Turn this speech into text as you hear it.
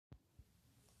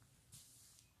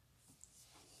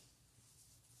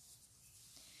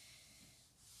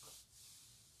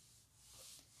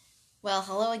Well,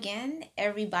 hello again,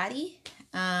 everybody.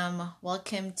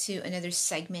 Welcome to another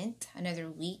segment, another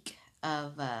week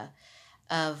of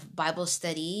Bible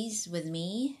studies with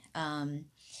me,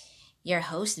 your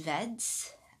host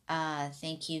Veds.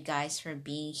 Thank you guys for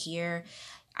being here.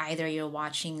 Either you're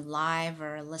watching live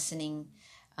or listening,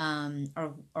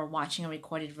 or watching a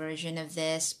recorded version of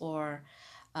this, or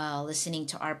listening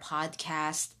to our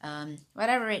podcast.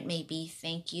 Whatever it may be,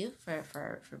 thank you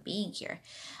for being here.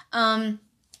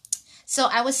 So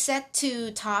I was set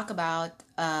to talk about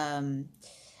a,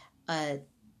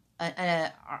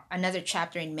 another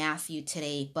chapter in Matthew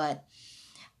today, but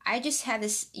I just had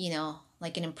this,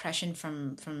 like an impression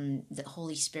from the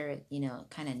Holy Spirit,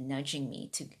 kind of nudging me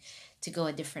to go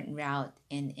a different route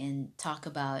and talk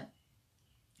about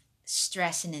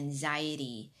stress and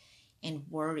anxiety and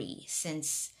worry,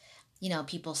 since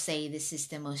people say this is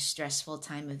the most stressful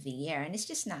time of the year, and it's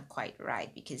just not quite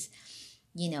right, because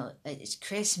it's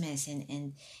Christmas, and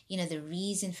the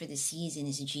reason for the season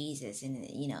is Jesus, and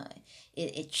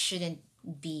it shouldn't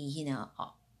be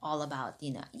all about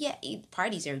yeah,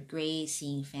 parties are great,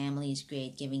 seeing family is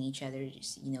great, giving each other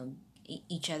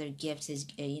each other gifts is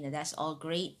that's all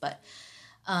great, but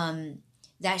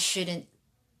that shouldn't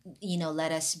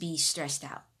let us be stressed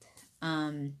out.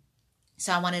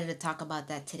 So I wanted to talk about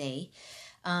that today.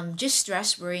 Just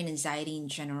stress, worry, and anxiety in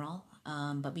general.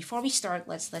 But before we start,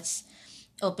 let's let's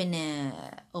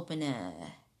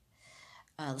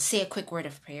say a quick word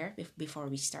of prayer before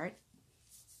we start.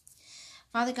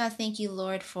 Father God, thank you,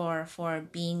 Lord, for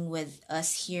being with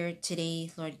us here today.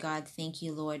 Lord God, thank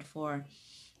you, Lord, for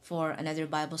another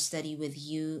Bible study with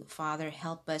you. Father,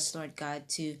 help us, Lord God,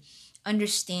 to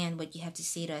understand what you have to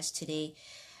say to us today.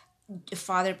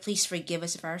 Father, please forgive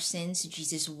us of our sins.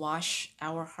 Jesus, wash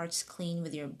our hearts clean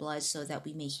with your blood so that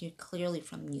we may hear clearly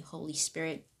from you, Holy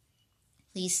Spirit.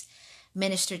 Please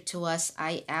minister to us.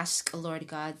 I ask, Lord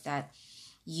God, that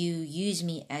you use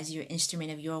me as your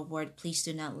instrument of your word. Please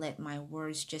do not let my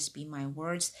words just be my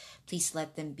words. Please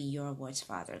let them be your words,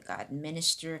 Father God.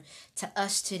 Minister to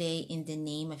us today in the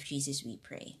name of Jesus, we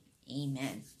pray.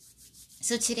 Amen.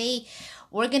 So today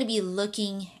we're going to be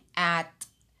looking at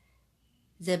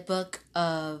the book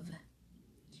of,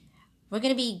 we're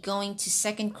going to be going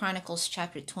to 2 Chronicles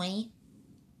chapter 20.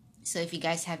 So if you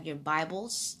guys have your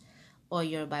Bibles or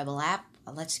your Bible app,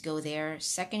 let's go there.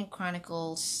 2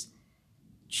 Chronicles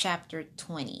chapter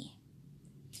 20.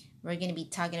 We're going to be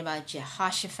talking about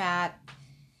Jehoshaphat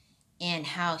and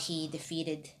how he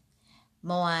defeated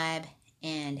Moab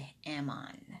and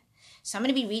Ammon. So I'm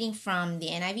going to be reading from the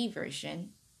NIV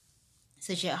version.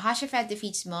 So Jehoshaphat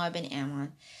defeats Moab and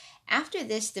Ammon. After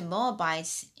this, the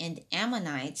Moabites and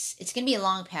Ammonites, it's going to be a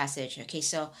long passage. Okay,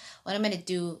 so what I'm going to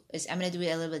do is I'm going to do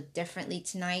it a little bit differently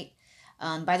tonight.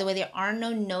 By the way, there are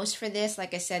no notes for this.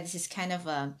 Like I said, this is kind of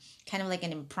like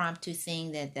an impromptu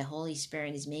thing that the Holy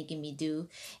Spirit is making me do,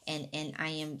 and I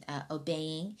am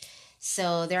obeying.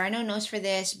 So there are no notes for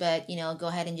this, but go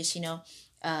ahead and just get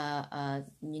a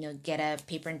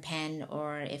paper and pen,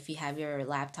 or if you have your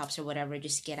laptops or whatever,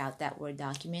 just get out that Word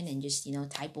document and just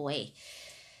type away.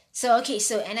 So, okay,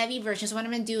 so NIV version. So what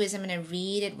I'm going to do is I'm going to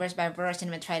read it verse by verse, and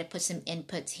I'm going to try to put some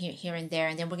inputs here and there,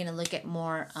 and then we're going to look at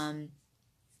more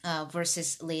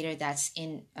verses later that's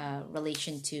in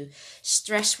relation to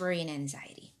stress, worry, and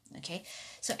anxiety. Okay,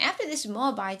 so after this, the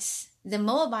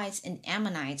Moabites and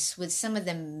Ammonites with some of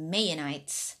the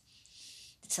Maonites,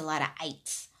 it's a lot of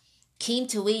ites, came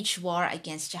to wage war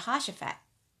against Jehoshaphat.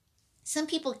 Some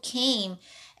people came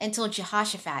and told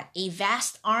Jehoshaphat, a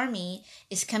vast army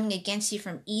is coming against you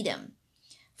from Edom,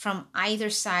 from either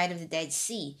side of the Dead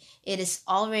Sea. It is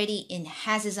already in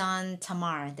Hazazon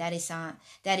Tamar, that is on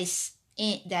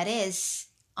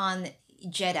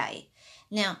Jedi.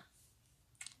 Now,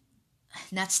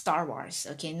 not Star Wars,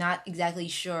 okay? Not exactly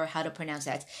sure how to pronounce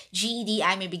that. Gedi,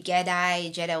 maybe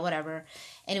Jedi, whatever.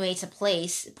 Anyway, it's a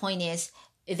place. The point is,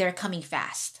 they're coming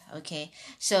fast, okay?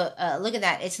 So look at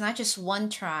that. It's not just one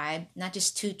tribe, not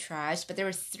just two tribes, but there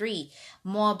were three: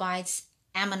 Moabites,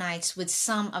 Ammonites, with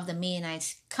some of the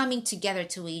Maonites coming together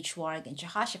to wage war against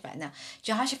Jehoshaphat. Now,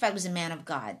 Jehoshaphat was a man of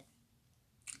God.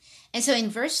 And so in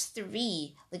verse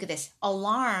 3, look at this.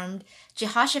 Alarmed,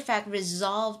 Jehoshaphat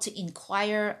resolved to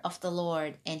inquire of the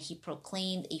Lord, and he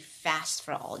proclaimed a fast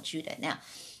for all Judah. Now,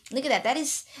 look at that. That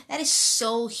is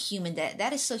so human.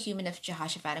 That is so human of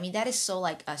Jehoshaphat. I mean, that is so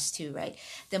like us too, right?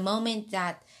 The moment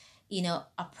that,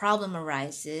 a problem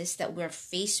arises, that we're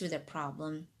faced with a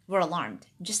problem, we're alarmed.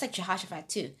 Just like Jehoshaphat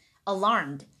too.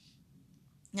 Alarmed.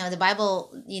 Now, the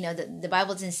Bible, the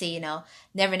Bible doesn't say,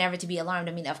 never to be alarmed.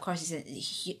 I mean, of course,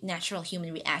 it's a natural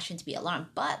human reaction to be alarmed.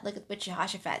 But look at what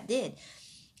Jehoshaphat did.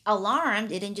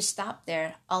 Alarmed, it didn't just stop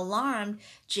there. Alarmed,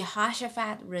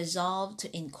 Jehoshaphat resolved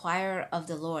to inquire of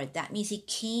the Lord. That means he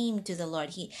came to the Lord.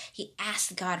 He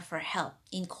asked God for help,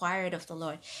 inquired of the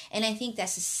Lord. And I think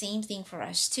that's the same thing for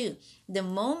us too. The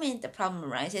moment the problem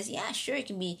arises, yeah, sure, it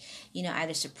can be,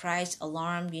 either surprised,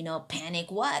 alarmed,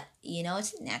 panic, what?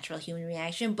 It's a natural human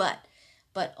reaction, but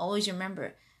always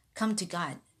remember, come to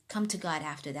God. Come to God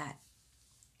after that.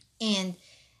 And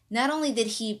not only did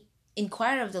he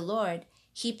inquire of the Lord,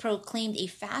 he proclaimed a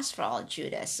fast for all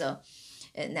Judah. So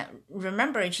now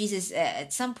remember, Jesus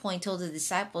at some point told the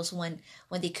disciples when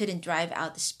they couldn't drive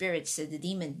out the spirits, the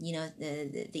demon,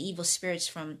 the evil spirits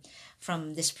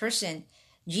from this person,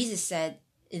 Jesus said,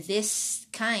 this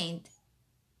kind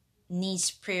needs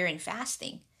prayer and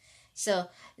fasting. So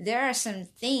there are some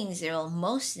things,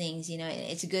 most things,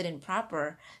 it's good and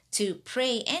proper to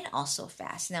pray and also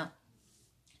fast. Now,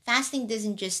 fasting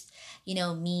doesn't just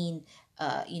mean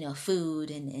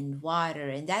food and water,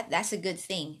 and that's a good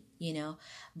thing,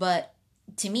 but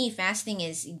to me, fasting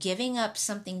is giving up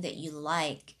something that you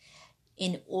like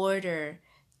in order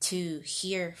to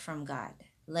hear from God,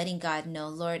 letting God know,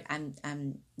 Lord,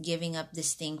 I'm giving up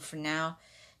this thing for now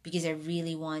because I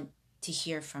really want to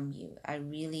hear from you. I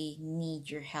really need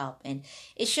your help. And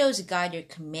it shows God your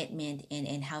commitment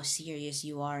and how serious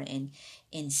you are in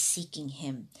seeking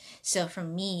him. So for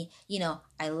me,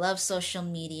 I love social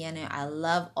media, and I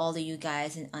love all of you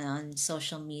guys on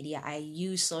social media. I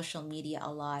use social media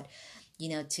a lot,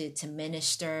 to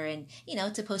minister and,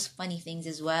 to post funny things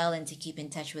as well, and to keep in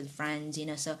touch with friends,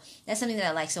 so that's something that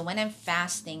I like. So when I'm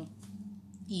fasting,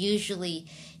 usually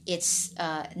it's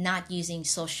not using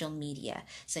social media.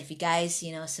 So if you guys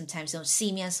sometimes don't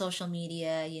see me on social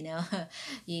media,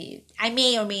 I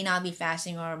may or may not be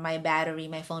fasting, or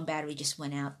my phone battery just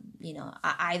went out,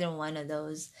 either one of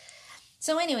those.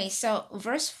 So anyway, so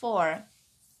verse 4,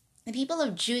 the people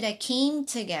of Judah came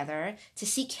together to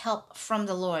seek help from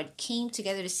the Lord.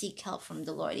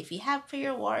 If you have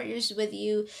prayer warriors with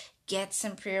you, get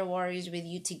some prayer warriors with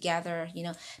you together,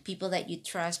 people that you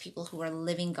trust, people who are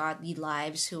living godly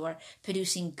lives, who are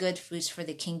producing good fruits for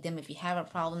the kingdom. If you have a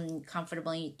problem and you're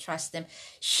comfortable and you trust them,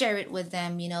 share it with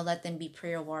them, let them be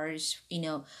prayer warriors,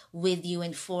 with you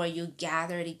and for you.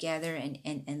 Gather together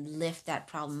and lift that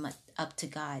problem up to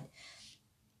God.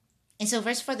 And so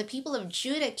verse 4, the people of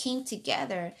Judah came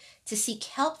together to seek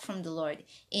help from the Lord.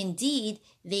 Indeed,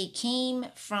 they came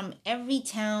from every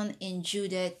town in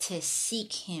Judah to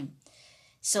seek him.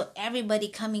 So everybody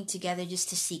coming together just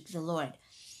to seek the Lord.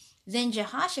 Then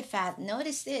Jehoshaphat,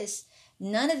 notice this,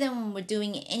 none of them were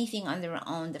doing anything on their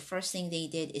own. The first thing they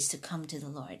did is to come to the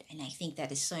Lord. And I think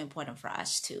that is so important for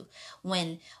us too.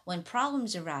 When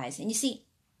problems arise, and you see,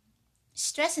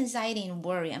 stress, anxiety, and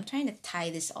worry, I'm trying to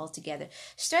tie this all together.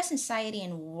 Stress, anxiety,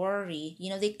 and worry,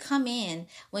 they come in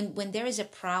when there is a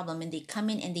problem, and they come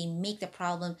in and they make the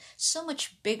problem so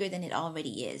much bigger than it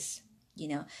already is.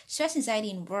 Stress,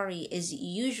 anxiety, and worry is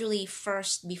usually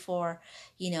first before,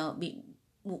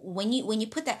 when you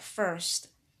put that first,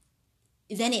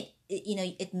 then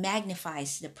it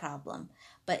magnifies the problem.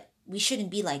 But we shouldn't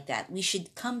be like that. We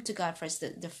should come to God first.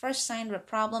 The first sign of a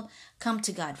problem, come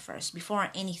to God first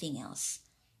before anything else.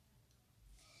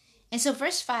 And so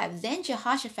verse 5, then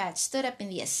Jehoshaphat stood up in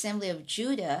the assembly of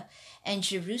Judah and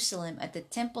Jerusalem at the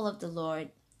temple of the Lord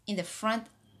in the front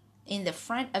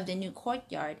of the new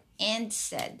courtyard, and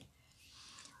said,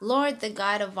 Lord, the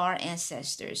God of our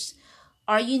ancestors,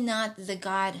 are you not the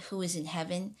God who is in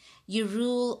heaven? You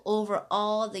rule over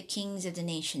all the kings of the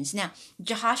nations. Now,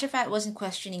 Jehoshaphat wasn't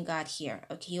questioning God here.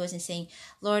 Okay, he wasn't saying,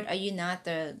 Lord, are you not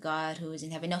the God who is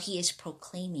in heaven? No, he is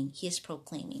proclaiming.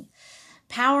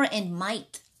 Power and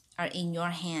might are in your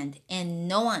hand, and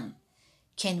no one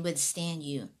can withstand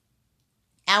you.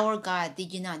 Our God,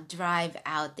 did you not drive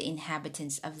out the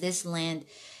inhabitants of this land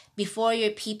before your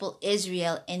people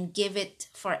Israel and give it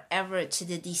forever to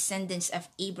the descendants of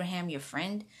Abraham your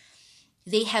friend?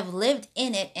 They have lived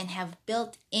in it and have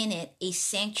built in it a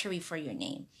sanctuary for your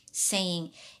name,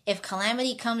 saying, if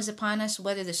calamity comes upon us,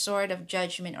 whether the sword of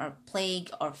judgment or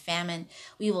plague or famine,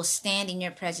 we will stand in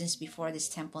your presence before this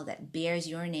temple that bears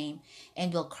your name,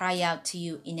 and will cry out to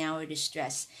you in our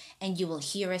distress, and you will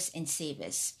hear us and save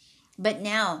us. But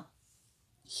now,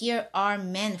 here are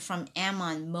men from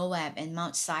Ammon, Moab, and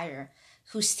Mount Seir,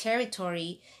 whose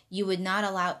territory you would not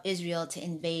allow Israel to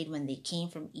invade when they came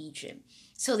from Egypt.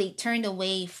 So they turned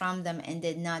away from them and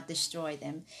did not destroy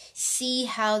them. See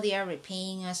how they are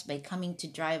repaying us by coming to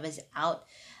drive us out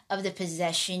of the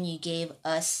possession you gave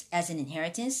us as an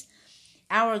inheritance.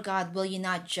 Our God, will you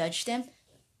not judge them?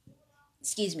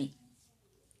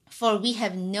 For we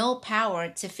have no power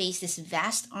to face this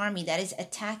vast army that is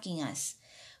attacking us.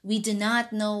 We do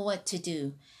not know what to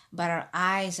do, but our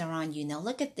eyes are on you. Now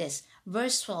look at this.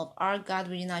 Verse 12, our God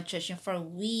will not judge him, for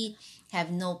we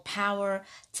have no power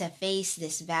to face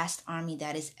this vast army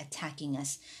that is attacking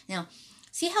us. Now,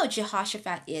 see how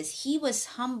Jehoshaphat is. He was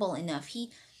humble enough.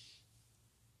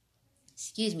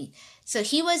 So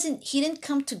he didn't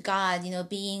come to God,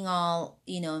 being all,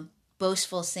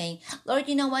 boastful, saying, Lord,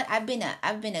 you know what? I've been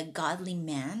a godly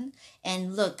man,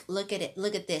 and look at it.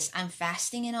 Look at this. I'm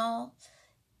fasting and all,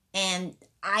 and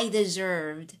I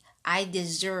deserve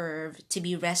to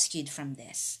be rescued from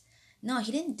this. No,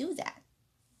 he didn't do that.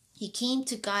 He came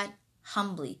to God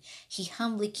humbly. He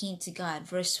humbly came to God.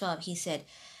 Verse 12, he said,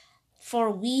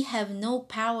 for we have no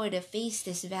power to face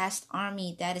this vast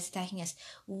army that is attacking us.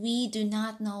 We do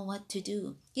not know what to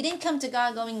do. He didn't come to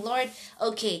God going, Lord,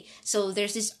 okay, so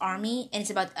there's this army and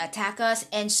it's about to attack us,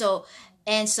 and so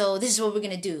this is what we're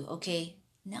gonna do, okay?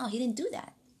 No, he didn't do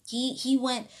that. He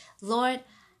went, Lord,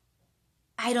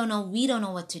 I don't know, we don't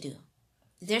know what to do.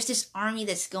 There's this army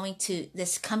that's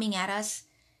coming at us,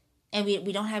 and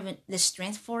we don't have the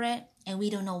strength for it, and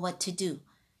we don't know what to do.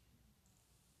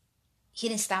 He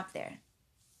didn't stop there.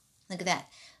 Look at that.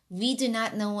 We do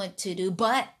not know what to do,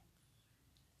 but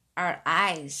our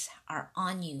eyes are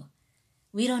on you.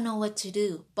 We don't know what to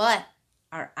do, but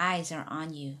our eyes are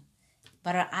on you.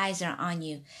 But our eyes are on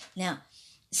you. Now,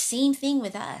 same thing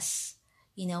with us.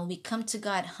 We come to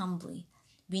God humbly.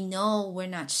 We know we're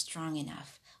not strong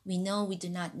enough. We know we do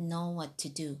not know what to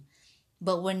do.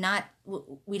 But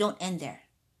we don't end there.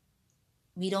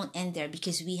 We don't end there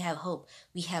because we have hope.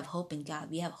 We have hope in God.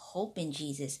 We have hope in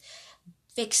Jesus.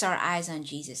 Fix our eyes on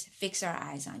Jesus. Fix our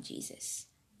eyes on Jesus.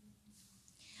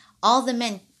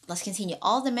 Let's continue.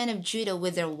 All the men of Judah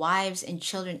with their wives and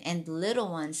children and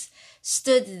little ones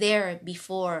stood there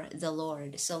before the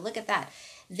Lord. So look at that.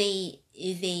 They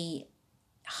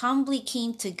humbly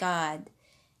came to God.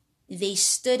 They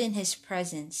stood in his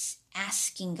presence,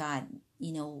 asking God,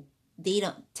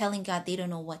 telling God they don't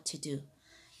know what to do.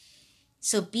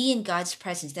 So be in God's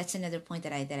presence. That's another point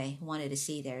that I wanted to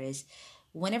say there is,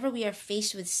 whenever we are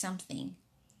faced with something,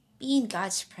 be in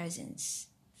God's presence.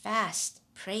 Fast,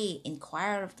 pray,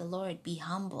 inquire of the Lord, be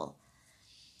humble.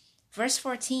 Verse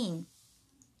 14,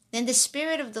 then the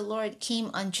Spirit of the Lord came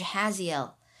on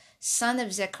Jehaziel, son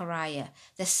of Zechariah,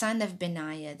 the son of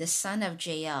Benaiah, the son of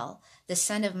Jael, the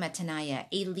son of Mattaniah,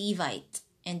 a Levite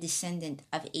and descendant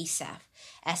of Asaph,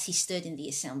 as he stood in the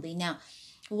assembly. Now,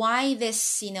 why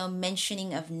this,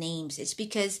 mentioning of names? It's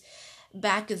because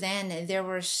back then there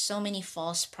were so many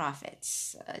false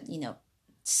prophets,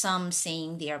 some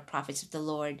saying they are prophets of the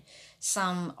Lord,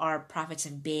 some are prophets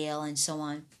of Baal, and so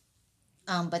on.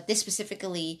 But this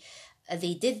specifically,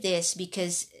 they did this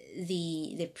because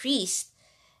the priest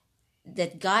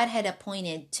that God had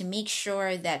appointed to make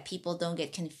sure that people don't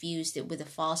get confused with the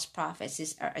false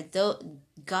prophets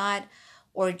God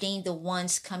ordained the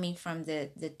ones coming from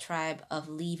the tribe of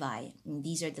Levi. And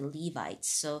these are the Levites.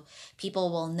 So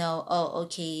people will know,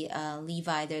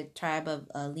 Levi, the tribe of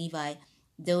Levi,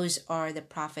 those are the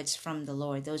prophets from the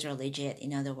Lord. Those are legit,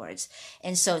 in other words.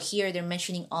 And so here they're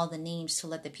mentioning all the names to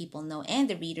let the people know and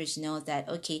the readers know that,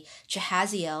 okay,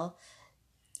 Jehaziel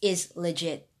is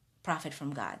legit prophet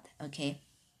from God, okay?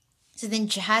 So then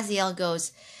Jehaziel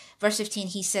goes, verse 15,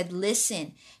 he said,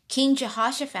 listen, King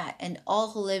Jehoshaphat and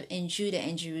all who live in Judah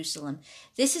and Jerusalem,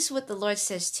 this is what the Lord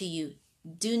says to you.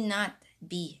 Do not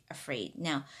be afraid.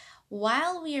 Now,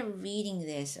 while we are reading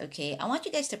this, okay, I want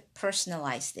you guys to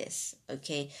personalize this,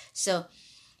 okay? So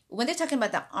when they're talking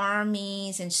about the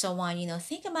armies and so on,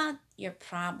 think about your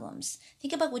problems.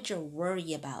 Think about what you're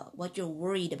worried about,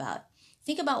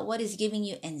 Think about what is giving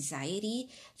you anxiety.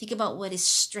 Think about what is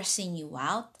stressing you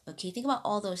out. Okay, think about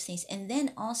all those things. And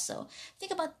then also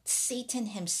think about Satan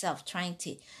himself trying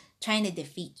to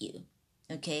defeat you.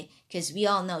 Okay, because we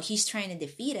all know he's trying to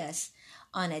defeat us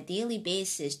on a daily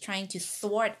basis, trying to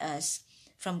thwart us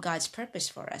from God's purpose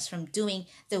for us, from doing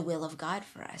the will of God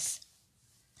for us.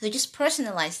 So just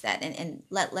personalize that and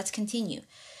let's continue.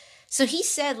 So he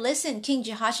said, listen, King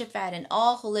Jehoshaphat and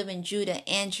all who live in Judah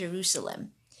and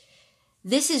Jerusalem,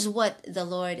 this is what the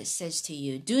Lord says to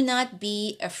you. Do not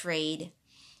be afraid.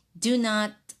 Do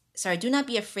not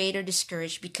be afraid or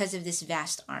discouraged because of this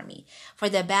vast army. For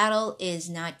the battle is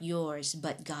not yours,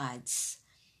 but God's.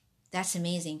 That's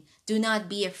amazing. Do not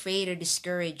be afraid or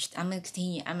discouraged. I'm going to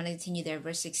continue there.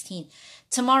 Verse 16.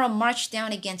 Tomorrow march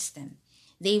down against them.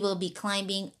 They will be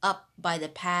climbing up by the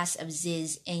pass of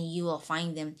Ziz, and you will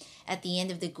find them at the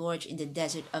end of the gorge in the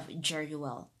desert of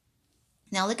Jeruel.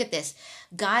 Now look at this.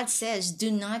 God says,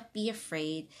 do not be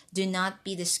afraid. Do not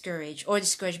be discouraged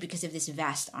because of this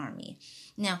vast army.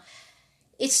 Now,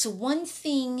 it's one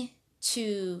thing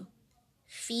to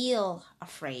feel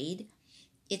afraid.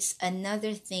 It's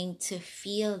another thing to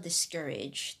feel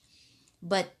discouraged.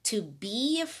 But to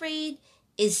be afraid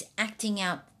is acting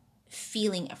out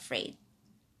feeling afraid.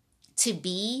 To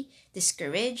be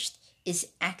discouraged is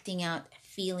acting out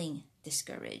feeling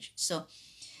discouraged. So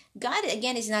God,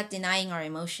 again, is not denying our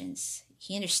emotions.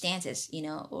 He understands us,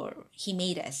 or He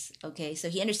made us, okay? So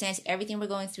He understands everything we're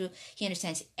going through. He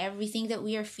understands everything that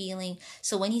we are feeling.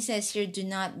 So when He says here, do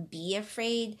not be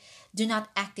afraid, do not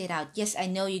act it out. Yes, I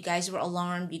know you guys were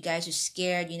alarmed. You guys are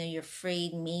scared. You're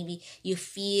afraid. Maybe you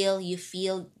feel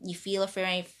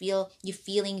afraid. You're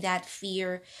feeling that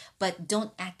fear, but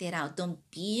don't act it out. Don't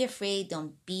be afraid.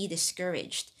 Don't be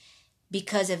discouraged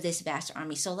because of this vast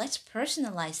army. So let's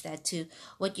personalize that to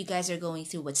what you guys are going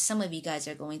through, what some of you guys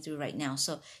are going through right now.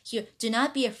 So here, do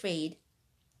not be afraid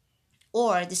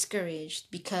or discouraged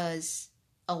because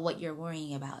of what you're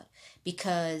worrying about,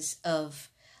 because of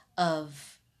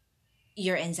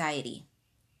your anxiety,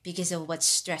 because of what's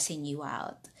stressing you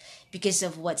out, because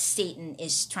of what Satan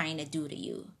is trying to do to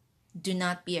you. Do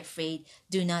not be afraid.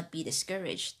 Do not be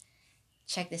discouraged.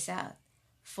 Check this out.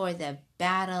 For the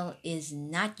battle is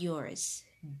not yours,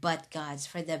 but God's.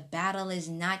 For the battle is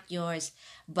not yours,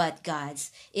 but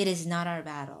God's. It is not our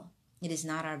battle. It is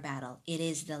not our battle. It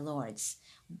is the Lord's.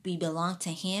 We belong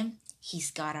to Him.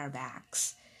 He's got our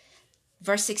backs.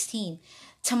 Verse 16.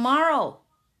 Tomorrow,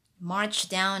 march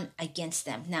down against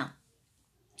them. Now,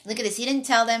 look at this. He didn't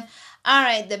tell them, all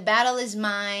right, the battle is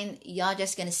mine. Y'all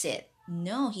just going to sit.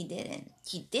 No, He didn't.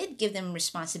 He did give them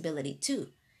responsibility too.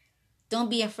 Don't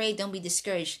be afraid. Don't be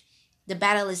discouraged. The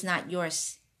battle is not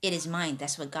yours. It is mine.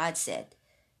 That's what God said.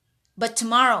 But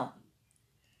tomorrow,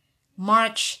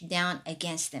 march down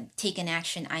against them. Take an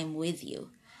action. I'm with you.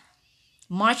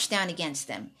 March down against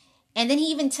them. And then He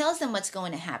even tells them what's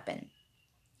going to happen.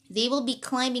 They will be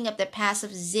climbing up the pass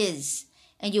of Ziz,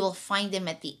 and you will find them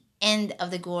at the end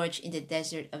of the gorge in the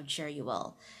desert of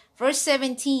Jeruel. Verse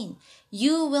 17,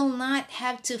 you will not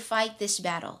have to fight this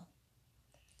battle.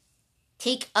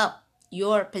 Take up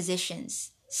your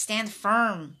positions, stand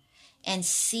firm, and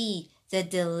see the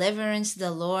deliverance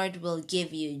the Lord will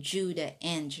give you, Judah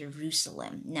and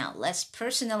Jerusalem. Now, let's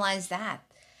personalize that.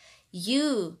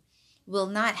 You will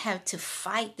not have to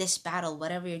fight this battle,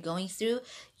 whatever you're going through.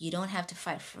 You don't have to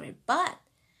fight for it, but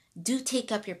do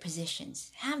take up your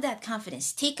positions. Have that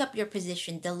confidence. Take up your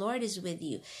position. The Lord is with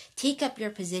you. Take up your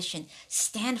position.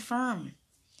 Stand firm.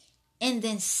 And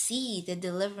then see the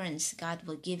deliverance God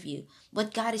will give you.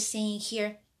 What God is saying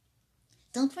here,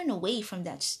 don't run away from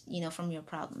that, from your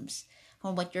problems,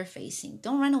 from what you're facing.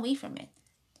 Don't run away from it.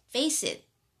 Face it.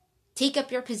 Take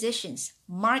up your positions.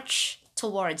 March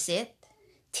towards it.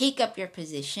 Take up your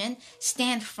position.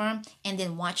 Stand firm, and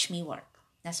then watch me work.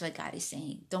 That's what God is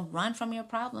saying. Don't run from your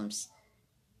problems.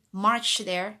 March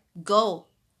there. Go.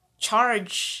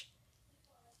 Charge.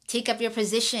 Take up your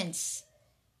positions.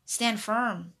 Stand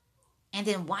firm. And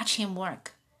then watch Him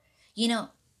work.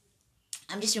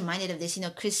 I'm just reminded of this,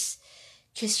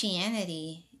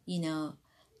 Christianity,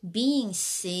 being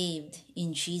saved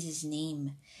in Jesus'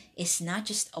 name is not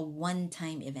just a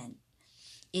one-time event.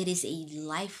 It is a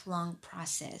lifelong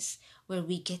process where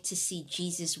we get to see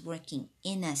Jesus working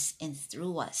in us and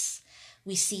through us.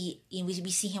 We see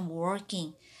Him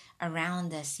working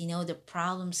around us. The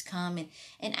problems come, and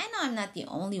I know I'm not the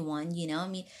only one.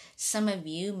 Some of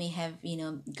you may have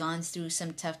gone through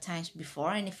some tough times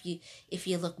before, and if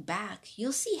you look back,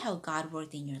 you'll see how God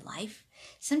worked in your life.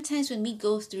 Sometimes when we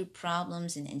go through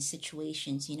problems and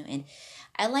situations, and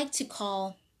I like to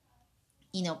call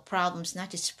problems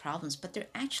not just problems, but they're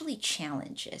actually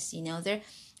challenges.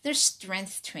 They're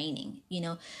strength training.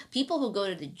 People who go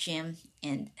to the gym,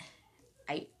 and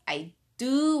I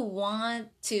do want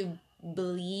to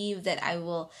believe that I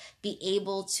will be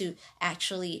able to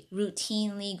actually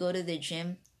routinely go to the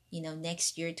gym,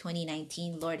 next year,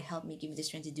 2019. Lord, help me, give me the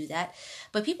strength to do that.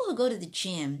 But people who go to the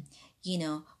gym,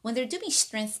 when they're doing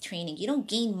strength training, you don't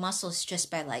gain muscles just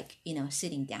by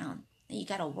sitting down. You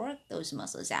got to work those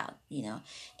muscles out,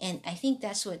 and I think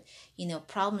that's what,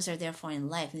 problems are there for in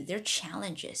life. They're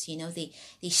challenges,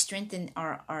 they strengthen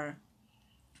our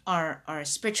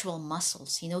spiritual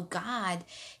muscles. God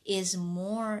is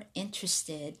more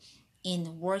interested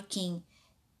in working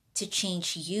to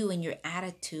change you and your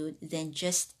attitude than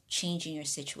just changing your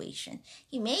situation.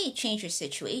 He may change your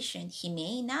situation. He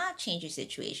may not change your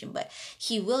situation, but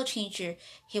He will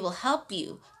help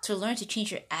you to learn to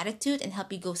change your attitude and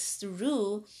help you go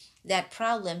through that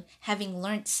problem having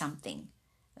learned something.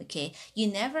 Okay. You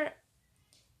never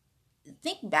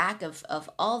think back of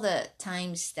all the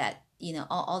times that,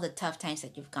 all the tough times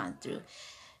that you've gone through.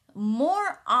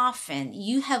 more often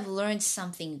you have learned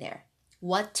something there,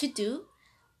 what to do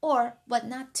or what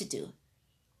not to do.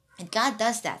 And God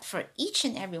does that for each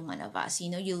and every one of us.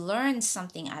 You learn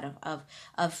something out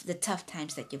of the tough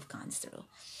times that you've gone through.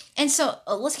 And so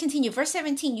let's continue. Verse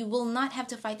 17, you will not have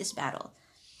to fight this battle.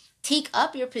 Take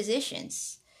up your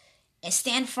positions and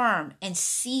stand firm and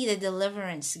see the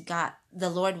deliverance the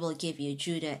Lord will give you,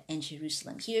 Judah and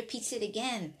Jerusalem. He repeats it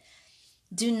again.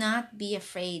 Do not be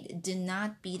afraid. Do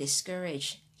not be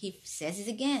discouraged. He says it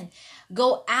again.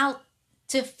 Go out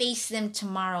to face them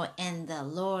tomorrow, and the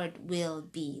Lord will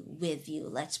be with you.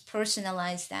 Let's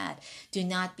personalize that. Do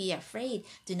not be afraid.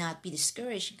 Do not be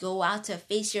discouraged. Go out to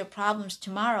face your problems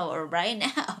tomorrow or right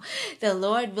now. The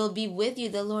Lord will be with you.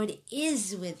 The Lord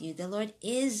is with you. The Lord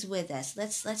is with us.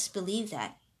 Let's believe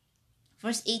that.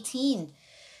 Verse 18,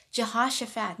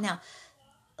 Jehoshaphat. Now,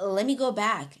 let me go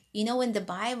back. When the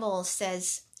Bible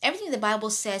says, everything the Bible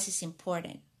says is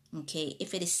important. Okay,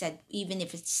 if it is said, even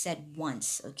if it's said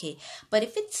once, okay. But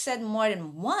if it's said more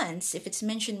than once, if it's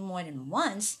mentioned more than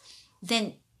once,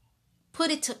 then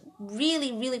put it to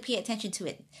really, really pay attention to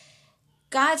it.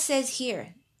 God says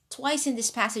here, twice in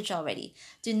this passage already,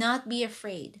 do not be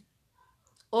afraid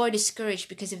or discouraged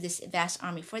because of this vast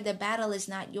army, for the battle is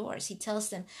not yours. He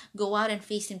tells them, go out and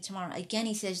face them tomorrow. Again,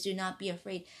 he says, do not be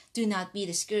afraid. Do not be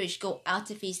discouraged. Go out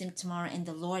to face them tomorrow, and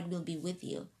the Lord will be with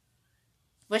you.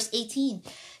 Verse 18,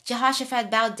 Jehoshaphat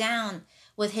bowed down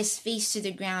with his face to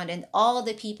the ground, and all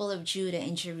the people of Judah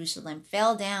and Jerusalem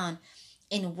fell down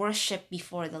in worship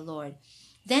before the Lord.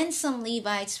 Then some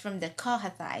Levites from the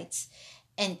Kohathites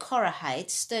and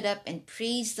Korahites stood up and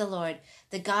praised the Lord,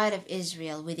 the God of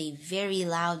Israel, with a very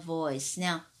loud voice.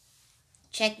 Now,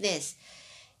 check this.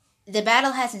 The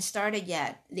battle hasn't started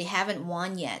yet. They haven't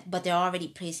won yet, but they're already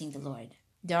praising the Lord.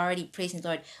 They're already praising the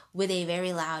Lord with a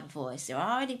very loud voice. They're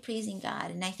already praising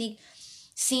God. And I think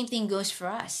same thing goes for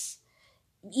us.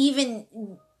 Even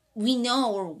we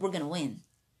know we're going to win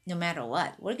no matter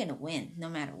what. We're going to win no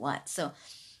matter what. So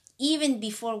even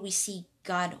before we see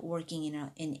God working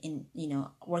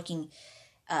working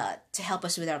to help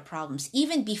us with our problems,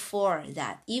 even before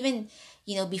that, even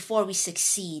before we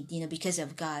succeed, because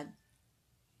of God,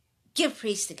 give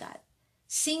praise to God.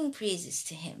 Sing praises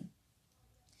to him.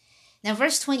 Now,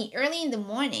 verse 20, early in the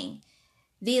morning,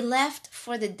 they left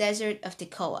for the desert of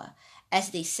Tekoa. As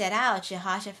they set out,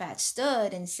 Jehoshaphat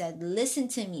stood and said, listen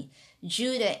to me,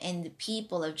 Judah and the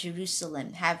people of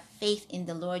Jerusalem. Have faith in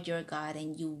the Lord your God,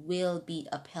 and you will be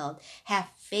upheld. Have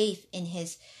faith in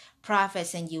his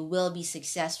prophets, and you will be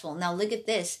successful. Now, look at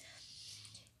this.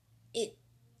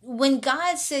 When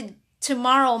God said,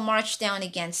 tomorrow march down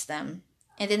against them,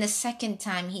 and then the second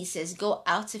time he says, go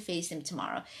out to face them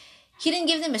tomorrow, he didn't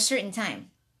give them a certain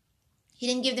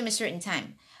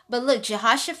time. But look,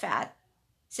 Jehoshaphat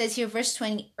says here, verse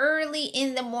 20, early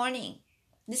in the morning.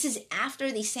 This is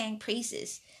after they sang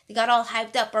praises. They got all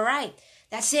hyped up. All right,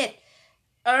 that's it.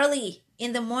 Early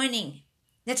in the morning,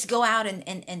 let's go out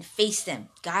and face them.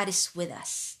 God is with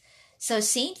us. So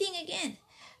same thing again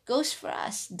goes for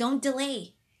us. Don't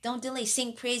delay.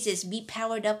 Sing praises. Be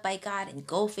powered up by God and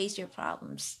go face your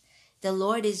problems. The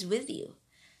Lord is with you.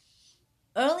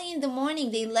 Early in the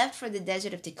morning, they left for the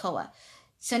desert of Tekoa.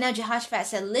 So now Jehoshaphat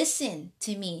said, listen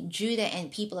to me, Judah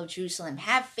and people of Jerusalem.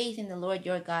 Have faith in the Lord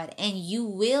your God, and you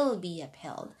will be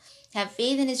upheld. Have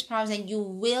faith in his promise, and you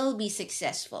will be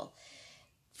successful.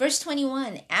 Verse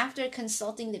 21, after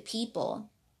consulting the people,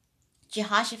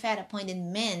 Jehoshaphat appointed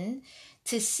men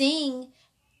to sing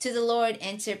to the Lord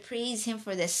and to praise him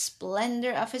for the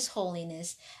splendor of his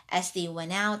holiness as they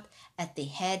went out at the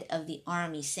head of the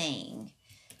army, saying,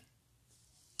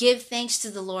 give thanks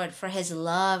to the Lord, for his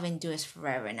love endures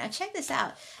forever. Now check this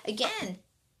out. Again,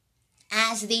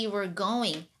 as they were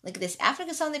going, look at this. After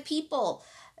consulting the people,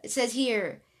 it says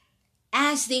here,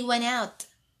 as they went out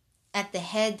at the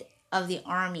head of the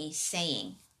army,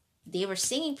 saying, they were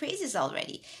singing praises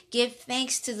already. Give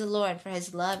thanks to the Lord, for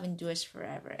his love endures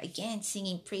forever. Again,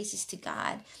 singing praises to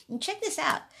God. And check this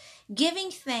out. Give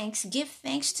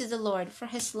thanks to the Lord, for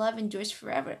his love endures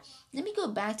forever. Let me go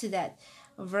back to that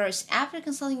verse. After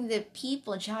consulting the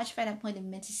people, Jehoshaphat appointed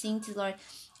men to sing to the Lord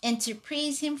and to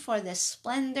praise him for the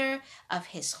splendor of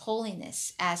his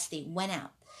holiness as they went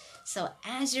out. So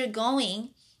as you're going,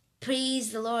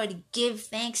 praise the Lord, give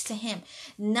thanks to him.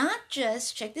 Not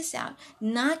just, check this out,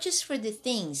 not just for the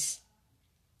things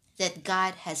that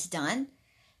God has done,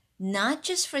 not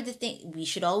just for the thing, we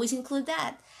should always include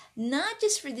that, not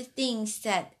just for the things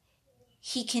that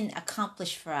he can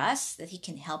accomplish for us, that he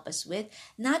can help us with,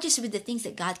 not just with the things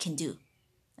that God can do,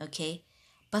 okay,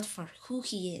 but for who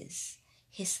he is.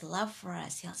 His love for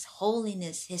us, His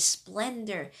holiness, His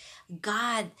splendor.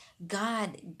 God,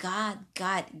 God, God,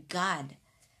 God, God.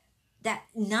 That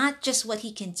not just what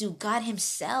He can do, God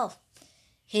Himself,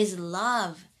 His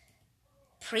love.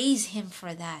 Praise Him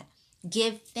for that.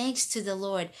 Give thanks to the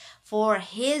Lord for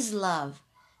His love.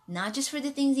 Not just for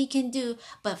the things He can do,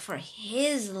 but for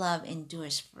His love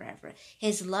endures forever.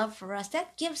 His love for us,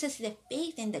 that gives us the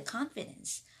faith and the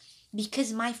confidence.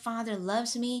 Because my Father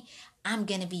loves me, I'm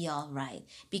going to be all right.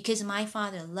 Because my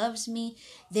Father loves me,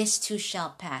 this too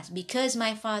shall pass. Because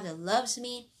my Father loves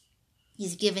me,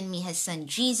 He's given me His Son,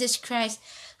 Jesus Christ,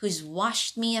 who's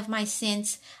washed me of my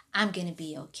sins. I'm going to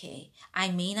be okay. I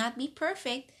may not be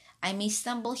perfect. I may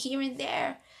stumble here and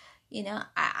there. You know,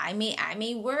 I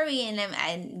may worry,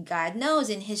 and God knows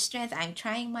in His strength, I'm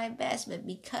trying my best. But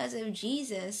because of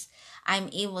Jesus, I'm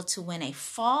able to, when I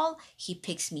fall, He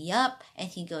picks me up and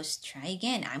He goes, try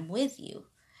again. I'm with you.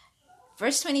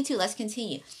 Verse 22, let's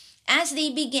continue. As they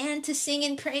began to sing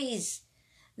and praise,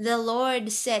 the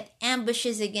Lord set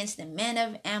ambushes against the men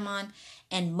of Ammon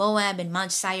and Moab and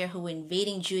Mount Seir who were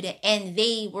invading Judah, and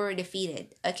they were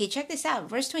defeated. Okay, check this out.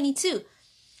 Verse 22.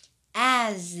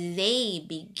 As they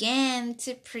began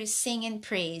to sing and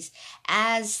praise,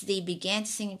 that's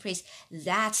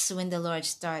when the Lord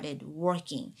started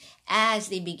working. As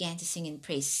they began to sing and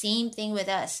praise. Same thing with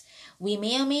us. We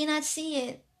may or may not see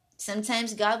it.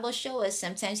 Sometimes God will show us.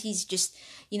 Sometimes He's just,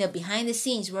 behind the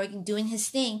scenes working, doing His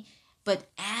thing. But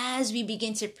as we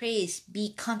begin to praise,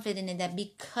 be confident in that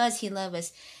because He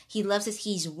loves us,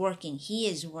 He's working. He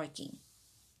is working.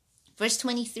 Verse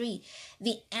 23,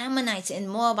 the Ammonites and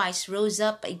Moabites rose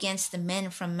up against the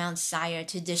men from Mount Seir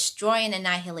to destroy and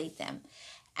annihilate them.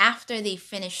 After they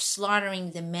finished slaughtering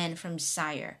the men from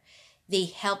Seir, they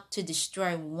helped to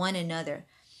destroy one another.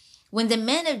 When the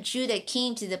men of Judah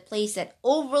came to the place that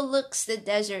overlooks the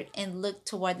desert and looked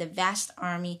toward the vast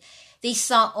army, they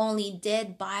saw only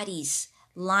dead bodies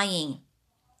lying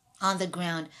on the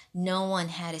ground. No one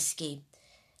had escaped.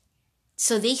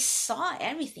 So they saw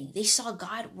everything. They saw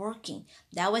God working.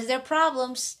 That was their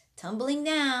problems, tumbling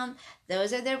down.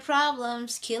 Those are their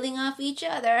problems, killing off each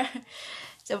other.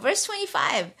 So verse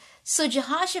 25. So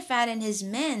Jehoshaphat and his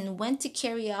men went to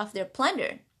carry off their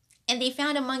plunder. And they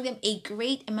found among them a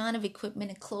great amount of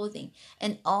equipment and clothing,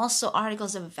 and also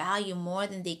articles of value more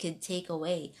than they could take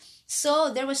away.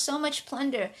 So there was so much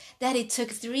plunder that it took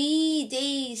 3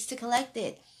 days to collect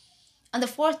it. On the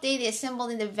 4th day, they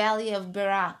assembled in the valley of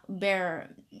Beraka,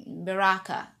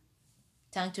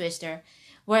 tongue twister,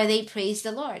 where they praised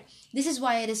the Lord. This is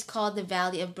why it is called the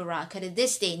valley of Beraka to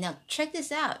this day. Now, check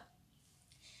this out.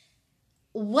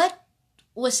 What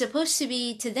was supposed to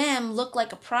be to them look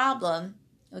like a problem,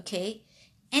 okay,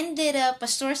 ended up a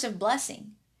source of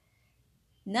blessing.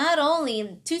 Not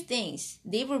only 2 things,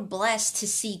 they were blessed to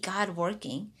see God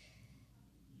working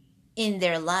in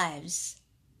their lives,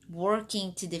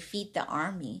 working to defeat the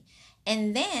army,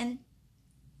 and then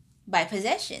by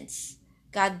possessions.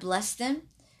 God blessed them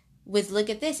with, look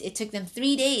at this, it took them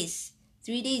 3 days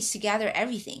to gather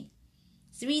everything.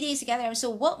 3 days to gather everything. So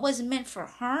what was meant for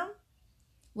harm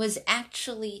was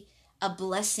actually a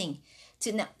blessing.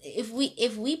 To, if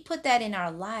we put that in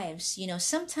our lives,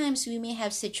 sometimes we may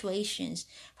have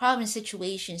problem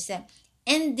situations that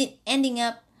ending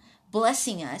up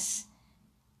blessing us.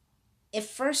 If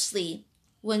firstly,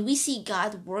 when we see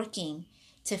God working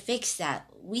to fix that,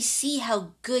 we see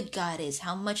how good God is,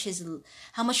 how much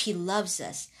He loves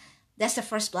us. That's the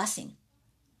first blessing.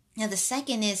 Now the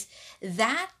second is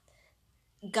that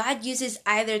God uses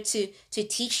either to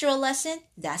teach you a lesson,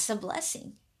 that's a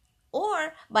blessing.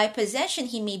 Or by possession,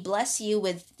 He may bless you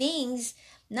with things,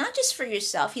 not just for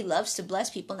yourself. He loves to bless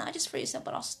people, not just for yourself,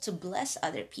 but also to bless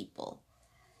other people.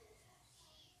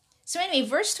 So anyway,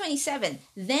 verse 27,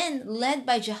 then led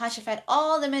by Jehoshaphat,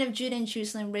 all the men of Judah and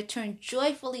Jerusalem returned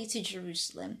joyfully to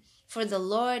Jerusalem, for the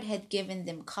Lord had given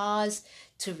them cause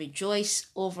to rejoice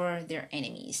over their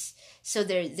enemies. So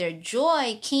their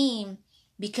joy came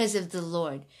because of the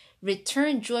Lord.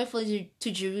 Return joyfully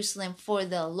to Jerusalem, for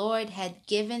the Lord had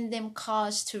given them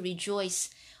cause to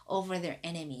rejoice over their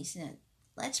enemies. Now,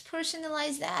 let's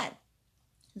personalize that.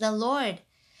 The Lord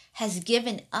has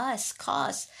given us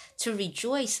cause to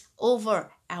rejoice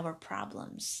over our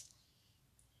problems.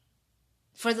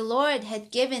 For the Lord had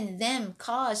given them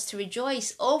cause to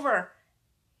rejoice over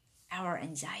our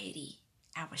anxiety,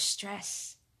 our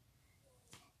stress.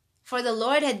 For the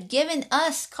Lord had given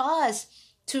us cause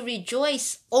to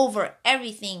rejoice over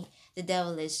everything the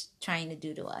devil is trying to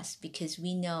do to us, because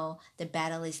we know the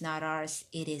battle is not ours,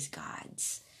 it is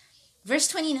God's. Verse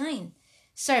 29,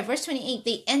 verse 28,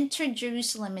 they entered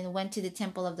Jerusalem and went to the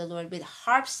temple of the Lord with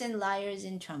harps and lyres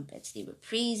and trumpets. They were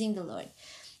praising the Lord.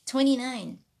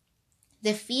 29,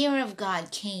 the fear of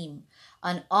God came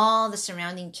on all the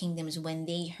surrounding kingdoms when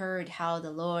they heard how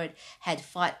the Lord had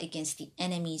fought against the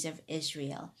enemies of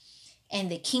Israel.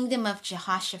 And the kingdom of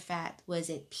Jehoshaphat was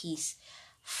at peace,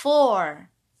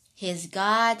 for his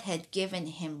God had given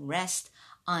him rest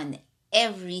on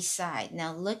every side.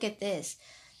 Now look at this.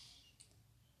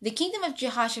 The kingdom of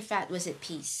Jehoshaphat was at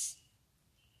peace.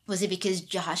 Was it because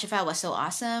Jehoshaphat was so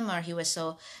awesome, or he was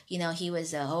so, he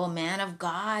was a man of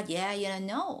God? Yeah,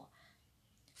 no.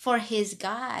 For his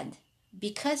God,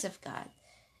 because of God,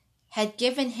 had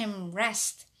given him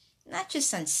rest, not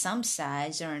just on some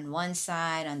sides or on one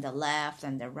side, on the left,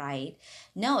 on the right.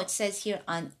 No, it says here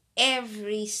on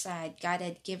every side, God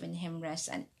had given him rest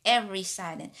on every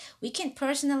side. And we can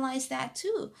personalize that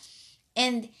too.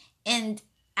 And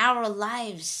our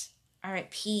lives are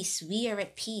at peace. We are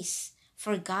at peace,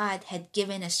 for God had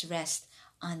given us rest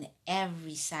on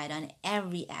every side, on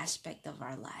every aspect of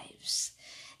our lives.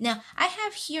 Now, I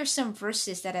have here some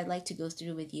verses that I'd like to go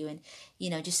through with you, and,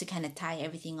 just to kind of tie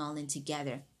everything all in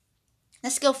together.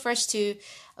 Let's go first to,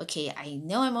 okay, I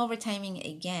know I'm overtiming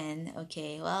again.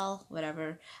 Okay, well,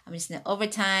 whatever. I'm just going to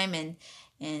overtime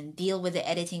and deal with the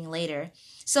editing later.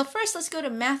 So first, let's go to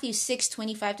Matthew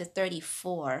 6:25 to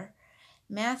 34.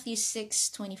 Matthew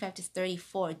 6:25 to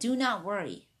 34. Do not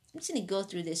worry. I'm just going to go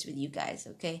through this with you guys,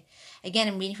 okay? Again,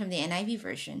 I'm reading from the NIV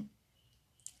version.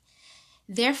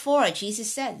 Therefore,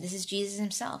 Jesus said, this is Jesus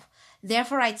himself,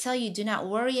 therefore I tell you, do not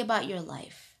worry about your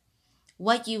life,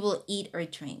 what you will eat or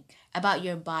drink, about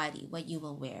your body, what you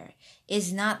will wear.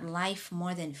 Is not life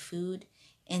more than food,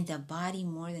 and the body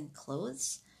more than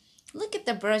clothes? Look at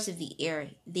the birds of the air.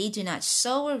 They do not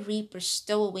sow or reap or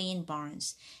stow away in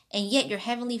barns, and yet your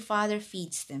heavenly Father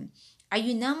feeds them. Are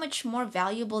you not much more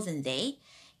valuable than they?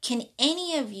 Can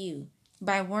any of you,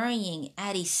 by worrying,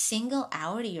 add a single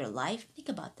hour to your life? Think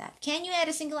about that. Can you add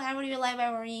a single hour to your life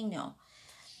by worrying? No.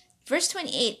 Verse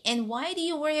 28, and why do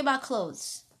you worry about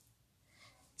clothes?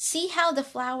 See how the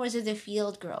flowers of the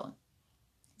field grow.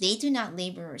 They do not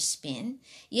labor or spin.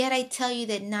 Yet I tell you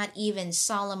that not even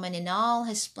Solomon in all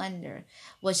his splendor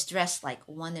was dressed like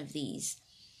one of these.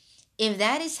 If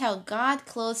that is how God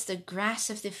clothes the grass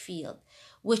of the field,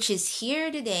 which is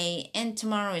here today and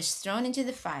tomorrow is thrown into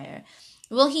the fire,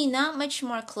 will he not much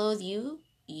more clothe you,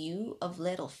 you of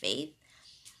little faith?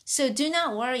 So do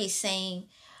not worry, saying,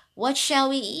 what shall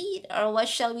we eat, or what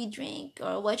shall we drink,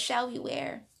 or what shall we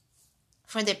wear?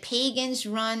 For the pagans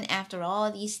run after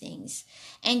all these things,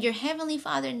 and your heavenly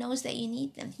Father knows that you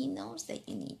need them. He knows that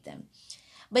you need them.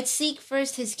 But seek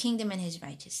first his kingdom and his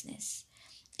righteousness,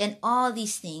 and all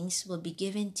these things will be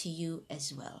given to you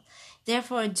as well.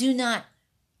 Therefore, do not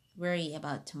worry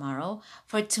about tomorrow,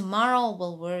 for tomorrow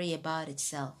will worry about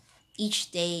itself.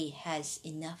 Each day has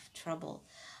enough trouble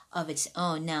of its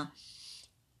own. Now,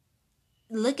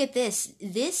 look at this.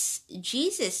 This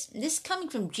coming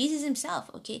from Jesus himself,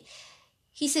 okay?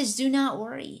 He says, do not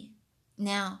worry.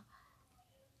 Now,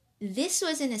 this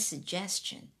wasn't a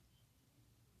suggestion.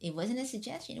 It wasn't a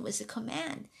suggestion. It was a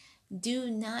command. Do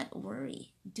not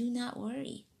worry. Do not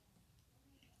worry.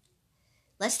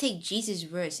 Let's take Jesus'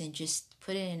 words and just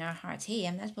put it in our hearts. Hey,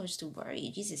 I'm not supposed to worry.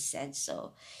 Jesus said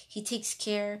so. He takes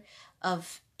care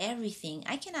of everything.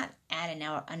 I cannot add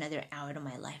another hour to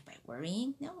my life by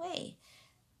worrying. No way.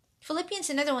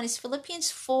 Another one is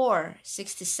Philippians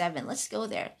 4:6-7. Let's go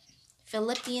there.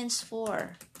 Philippians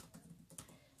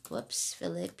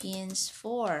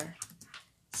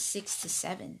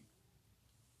 4:6-7.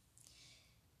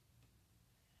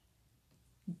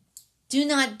 Do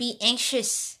not be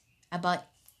anxious about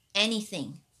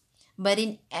anything, but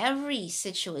in every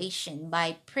situation,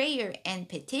 by prayer and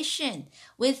petition,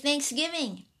 with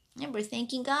thanksgiving. Remember,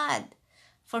 thanking God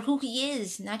for who he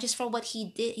is, not just for what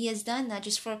he has done, not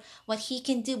just for what he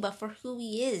can do, but for who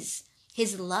he is.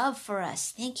 His love for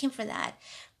us. Thank him for that.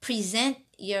 Present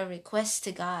your requests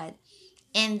to God,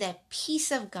 and the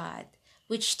peace of God,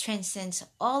 which transcends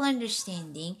all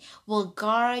understanding, will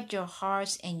guard your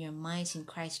hearts and your minds in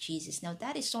Christ Jesus. Now,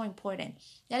 that is so important.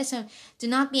 Do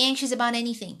not be anxious about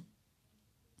anything.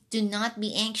 Do not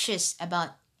be anxious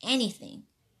about anything.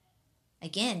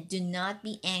 Again, do not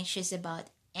be anxious about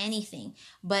anything,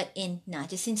 but not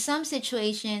just in some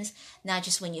situations, not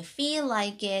just when you feel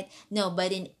like it, no,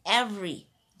 but in every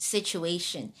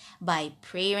situation, by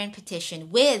prayer and petition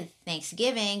with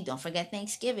thanksgiving. Don't forget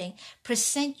thanksgiving.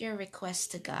 Present your requests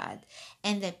to God,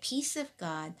 and the peace of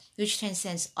God, which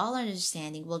transcends all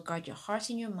understanding, will guard your hearts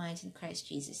and your minds in Christ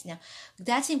Jesus. Now,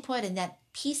 that's important, that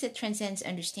peace that transcends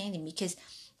understanding, because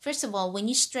First of all, when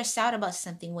you stress out about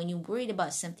something, when you're worried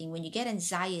about something, when you get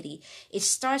anxiety, it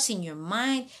starts in your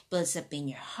mind, builds up in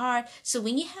your heart. So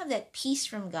when you have that peace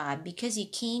from God, because you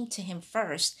came to him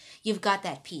first, you've got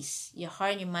that peace. Your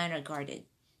heart and your mind are guarded.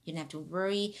 You don't have to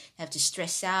worry, have to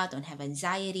stress out, don't have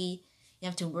anxiety. You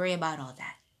don't have to worry about all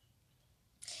that.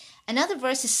 Another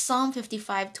verse is Psalm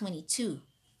 55:22.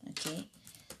 Okay.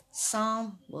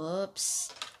 Psalm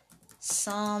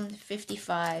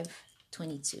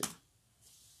 55:22.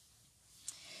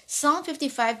 Psalm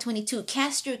 55:22.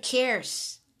 Cast your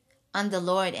cares on the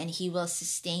Lord and he will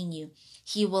sustain you.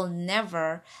 He will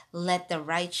never let the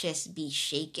righteous be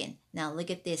shaken. Now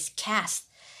look at this. Cast.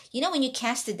 You know when you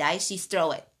cast the dice, you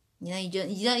throw it.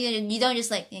 You don't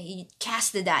just like you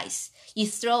cast the dice. You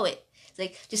throw it. It's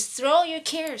like just throw your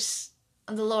cares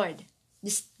on the Lord.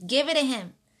 Just give it to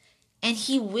him. And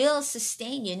he will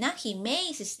sustain you. Not he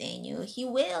may sustain you. He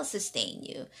will sustain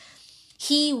you.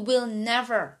 He will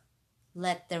never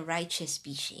let the righteous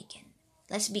be shaken.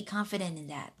 Let's be confident in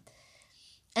that.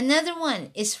 Another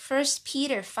one is 1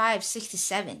 Peter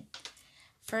 5:6-7.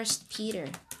 1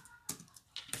 Peter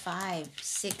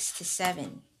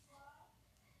 5:6-7.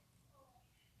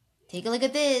 Take a look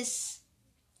at this.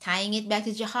 Tying it back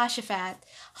to Jehoshaphat.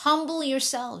 Humble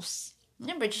yourselves.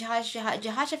 Remember,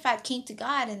 Jehoshaphat came to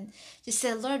God and just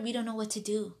said, Lord, we don't know what to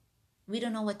do. We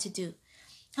don't know what to do.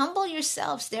 Humble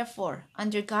yourselves, therefore,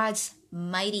 under God's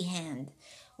mighty hand.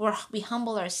 We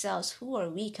humble ourselves. Who are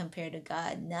we compared to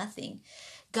God? Nothing.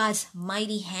 God's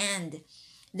mighty hand,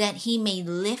 that he may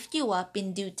lift you up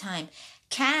in due time.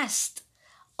 Cast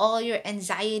all your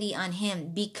anxiety on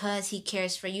him because he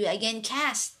cares for you. Again,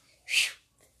 cast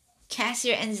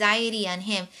your anxiety on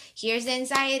him. Here's the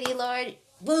anxiety, Lord.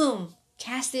 Boom.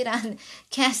 Cast it on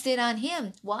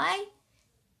him. Why?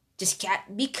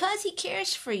 Because he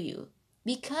cares for you.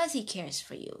 Because he cares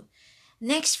for you.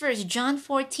 Next verse, John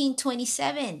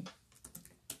 14:27.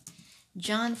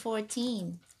 John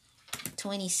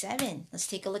 14:27. Let's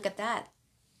take a look at that.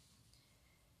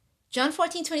 John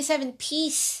 14:27,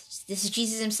 peace. This is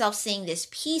Jesus himself saying this.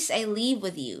 Peace I leave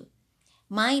with you.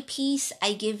 My peace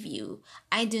I give you.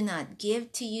 I do not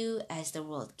give to you as the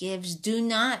world gives. Do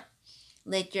not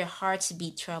let your hearts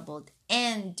be troubled.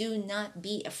 And do not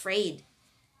be afraid.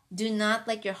 Do not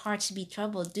let your hearts be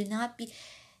troubled. Do not be...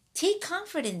 Take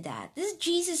comfort in that. This is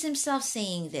Jesus himself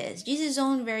saying this. Jesus'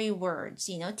 own very words.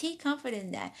 Take comfort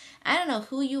in that. I don't know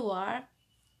who you are.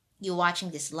 You're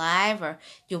watching this live, or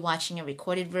you're watching a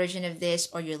recorded version of this,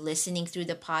 or you're listening through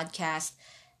the podcast.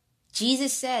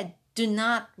 Jesus said, do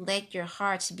not let your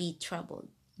hearts be troubled.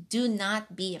 Do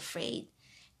not be afraid.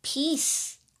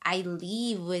 Peace I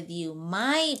leave with you.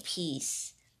 My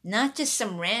peace. Not just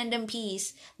some random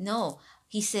peace. No,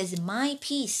 he says, my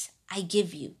peace I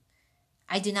give you.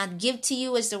 I do not give to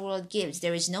you as the world gives.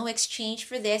 There is no exchange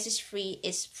for this. It's free.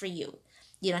 It's for you.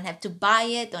 You don't have to buy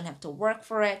it. Don't have to work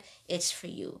for it. It's for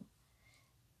you.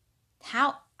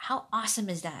 How awesome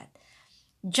is that?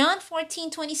 John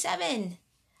 14:27.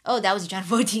 Oh, that was John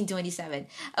 14:27.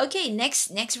 Okay,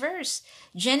 next verse.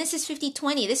 Genesis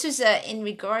 50:20. This was in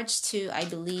regards to, I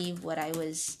believe, I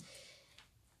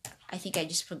think I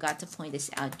just forgot to point this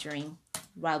out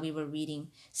while we were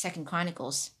reading 2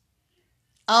 Chronicles.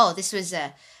 Oh, this was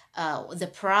the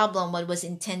problem, what was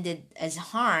intended as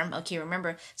harm. Okay,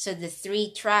 remember, so the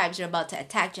 3 tribes are about to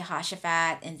attack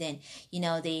Jehoshaphat, and then,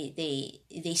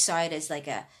 they saw it as like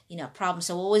a, problem.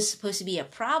 So what was supposed to be a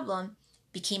problem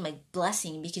became a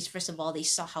blessing, because first of all, they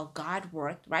saw how God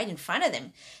worked right in front of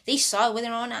them. They saw it with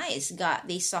their own eyes.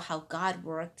 They saw how God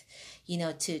worked,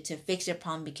 to fix their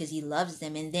problem, because he loves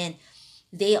them. And then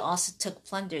they also took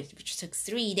plunder, which took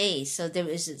 3 days. So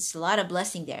it's a lot of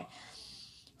blessing there.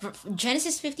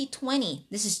 Genesis 50:20.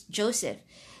 This is Joseph.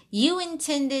 You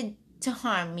intended to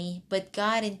harm me, but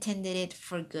God intended it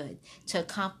for good, to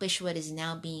accomplish what is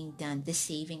now being done, the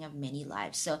saving of many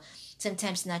lives. So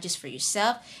sometimes not just for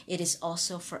yourself, it is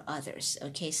also for others.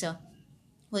 Okay, so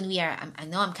when we are, I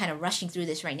know I'm kind of rushing through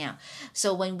this right now.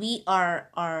 So when we are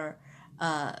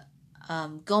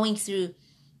going through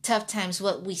tough times,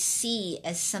 what we see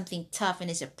as something tough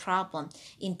and is a problem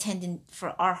intended for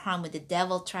our harm, when the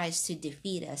devil tries to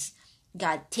defeat us,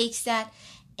 God takes that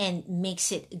and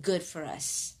makes it good for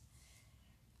us.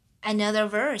 Another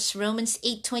verse, Romans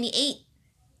 8:28.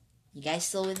 You guys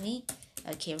still with me?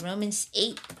 Okay, Romans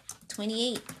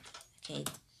 8:28. Okay.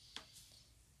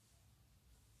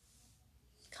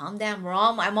 Calm down.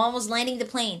 I'm almost landing the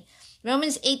plane.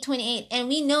 Romans 8:28. And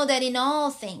we know that in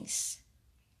all things,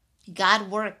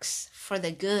 God works for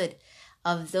the good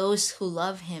of those who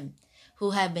love him,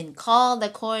 who have been called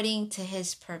according to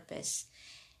his purpose.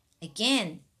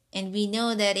 Again, And we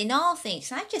know that in all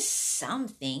things, not just some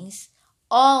things,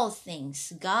 all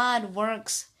things, God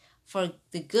works for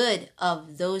the good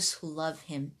of those who love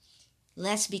him.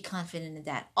 Let's be confident in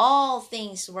that. All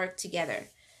things work together.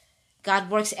 God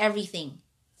works everything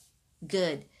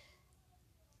good.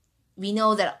 We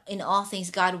know that in all things,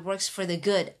 God works for the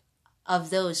good of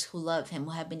those who love him,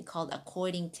 who have been called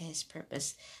according to his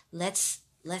purpose. Let's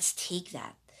take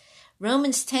that.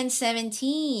 Romans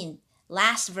 10:17.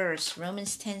 Last verse,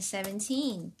 Romans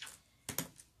 10:17.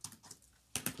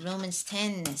 Romans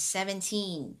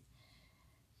 10:17.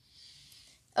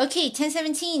 Okay,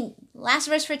 10:17. Last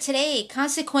verse for today.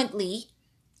 Consequently,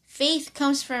 faith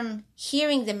comes from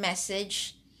hearing the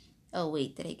message. Oh,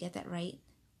 wait, did I get that right?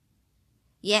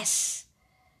 Yes.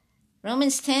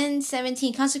 Romans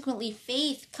 10:17. Consequently,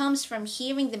 faith comes from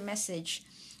hearing the message,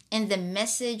 and the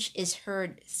message is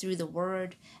heard through the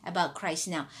word about Christ.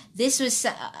 Now, this was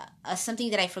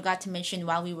something that I forgot to mention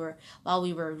while we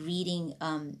were reading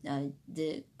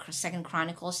the Second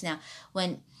Chronicles. Now,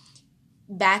 when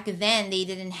back then they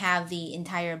didn't have the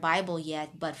entire Bible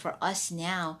yet, but for us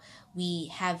now, we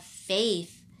have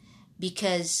faith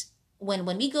because when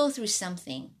we go through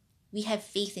something, we have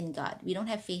faith in God. We don't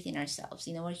have faith in ourselves.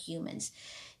 We're humans.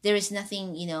 There is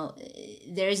nothing,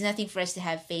 there is nothing for us to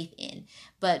have faith in,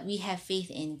 but we have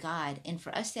faith in God. And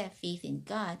for us to have faith in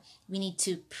God, we need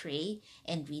to pray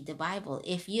and read the Bible.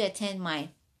 If you attend my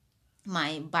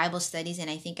Bible studies, and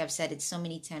I think I've said it so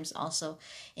many times also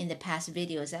in the past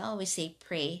videos, I always say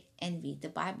pray and read the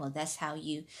Bible. That's how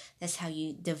you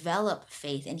develop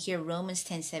faith. And here Romans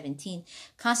 10:17,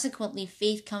 consequently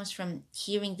faith comes from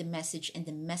hearing the message, and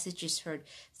the message is heard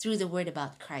through the word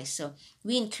about Christ. So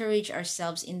we encourage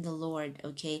ourselves in the Lord,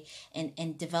 okay,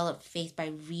 and develop faith by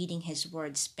reading his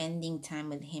word, spending time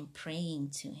with him,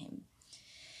 praying to him.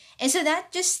 And so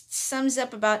that just sums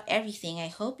up about everything. I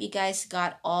hope you guys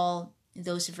got all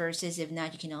those verses. If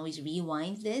not, you can always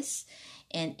rewind this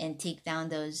and take down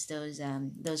those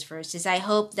verses. I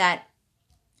hope that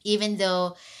even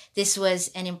though this was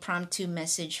an impromptu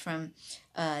message from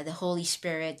the Holy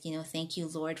Spirit, thank you,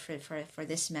 Lord, for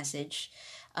this message.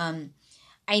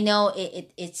 I know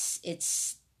it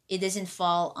doesn't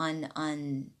fall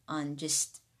on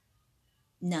just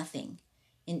nothing.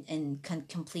 In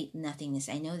complete nothingness.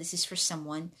 I know this is for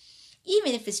someone,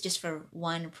 even if it's just for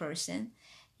one person.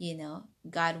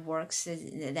 God works,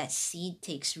 that seed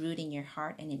takes root in your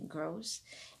heart and it grows.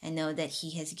 I know that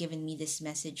he has given me this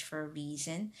message for a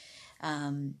reason.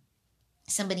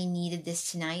 Somebody needed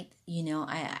this tonight.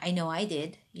 I know I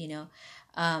did.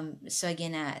 So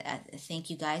again, thank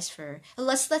you guys for.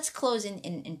 Let's close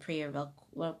in prayer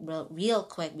real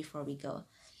quick before we go.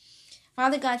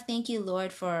 Father God, thank you,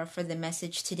 Lord, for the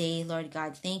message today. Lord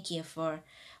God, thank you for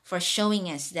showing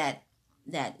us that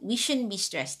we shouldn't be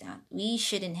stressed out. We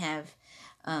shouldn't have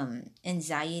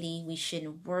anxiety. We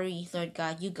shouldn't worry, Lord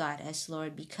God. You got us,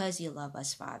 Lord, because you love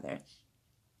us, Father.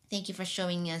 Thank you for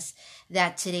showing us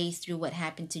that today through what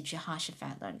happened to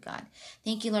Jehoshaphat, Lord God.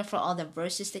 Thank you, Lord, for all the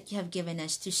verses that you have given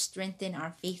us to strengthen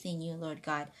our faith in you, Lord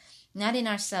God. Not in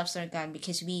ourselves, Lord God,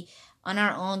 because on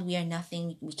our own, we are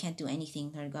nothing. We can't do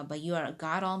anything, Lord God. But you are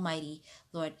God Almighty,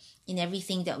 Lord. In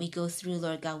everything that we go through,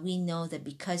 Lord God, we know that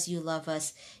because you love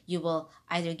us, you will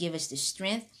either give us the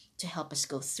strength to help us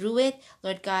go through it,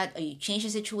 Lord God, or you change the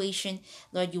situation.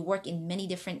 Lord, you work in many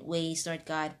different ways, Lord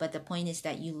God. But the point is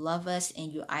that you love us,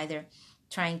 and you're either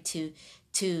trying to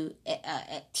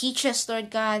teach us,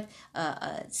 Lord God,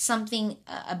 something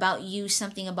about you,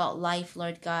 something about life,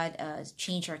 Lord God,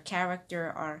 change our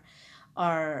character,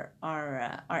 our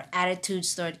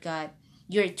attitudes, Lord God.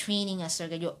 You're training us,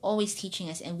 Lord God. You're always teaching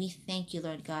us, and we thank you,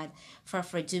 Lord God,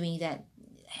 for doing that.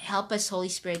 Help us, Holy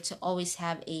Spirit, to always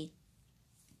have a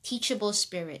teachable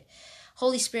spirit.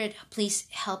 Holy Spirit, please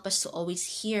help us to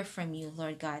always hear from you,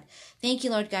 Lord God. Thank you,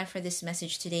 Lord God, for this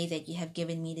message today that you have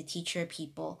given me to teach your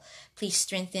people. Please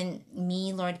strengthen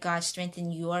me, Lord God.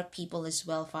 Strengthen your people as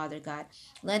well, Father God.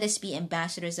 Let us be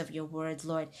ambassadors of your word,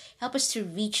 Lord. Help us to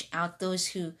reach out those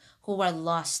who are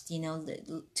lost,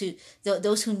 to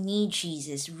those who need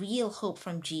Jesus, real hope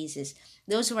from Jesus.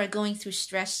 Those who are going through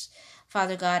stress,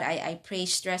 Father God, I pray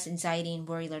stress, anxiety, and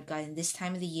worry, Lord God, in this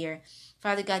time of the year.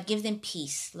 Father God, give them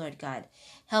peace, Lord God.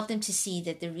 Help them to see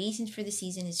that the reason for the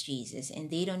season is Jesus,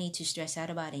 and they don't need to stress out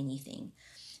about anything.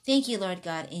 Thank you, Lord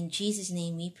God. In Jesus'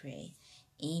 name we pray.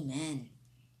 Amen.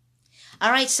 All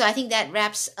right, so I think that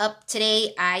wraps up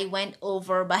today. I went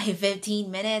over by 15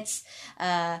 minutes,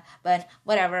 but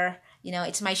whatever.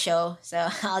 It's my show, so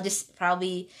I'll just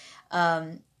probably...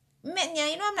 I'm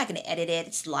not going to edit it.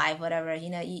 It's live, whatever.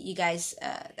 You guys,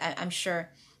 I'm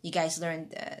sure you guys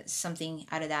learned something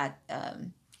out of that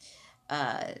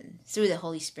through the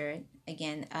Holy Spirit.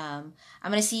 Again, I'm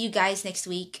gonna see you guys next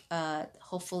week.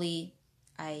 Hopefully,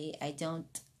 I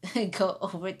don't go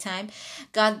over time.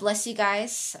 God bless you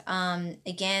guys.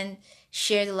 Again,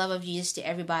 share the love of Jesus to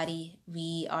everybody.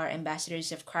 We are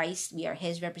ambassadors of Christ. We are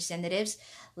His representatives.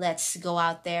 Let's go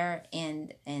out there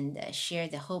and share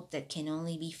the hope that can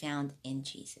only be found in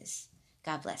Jesus.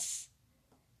 God bless.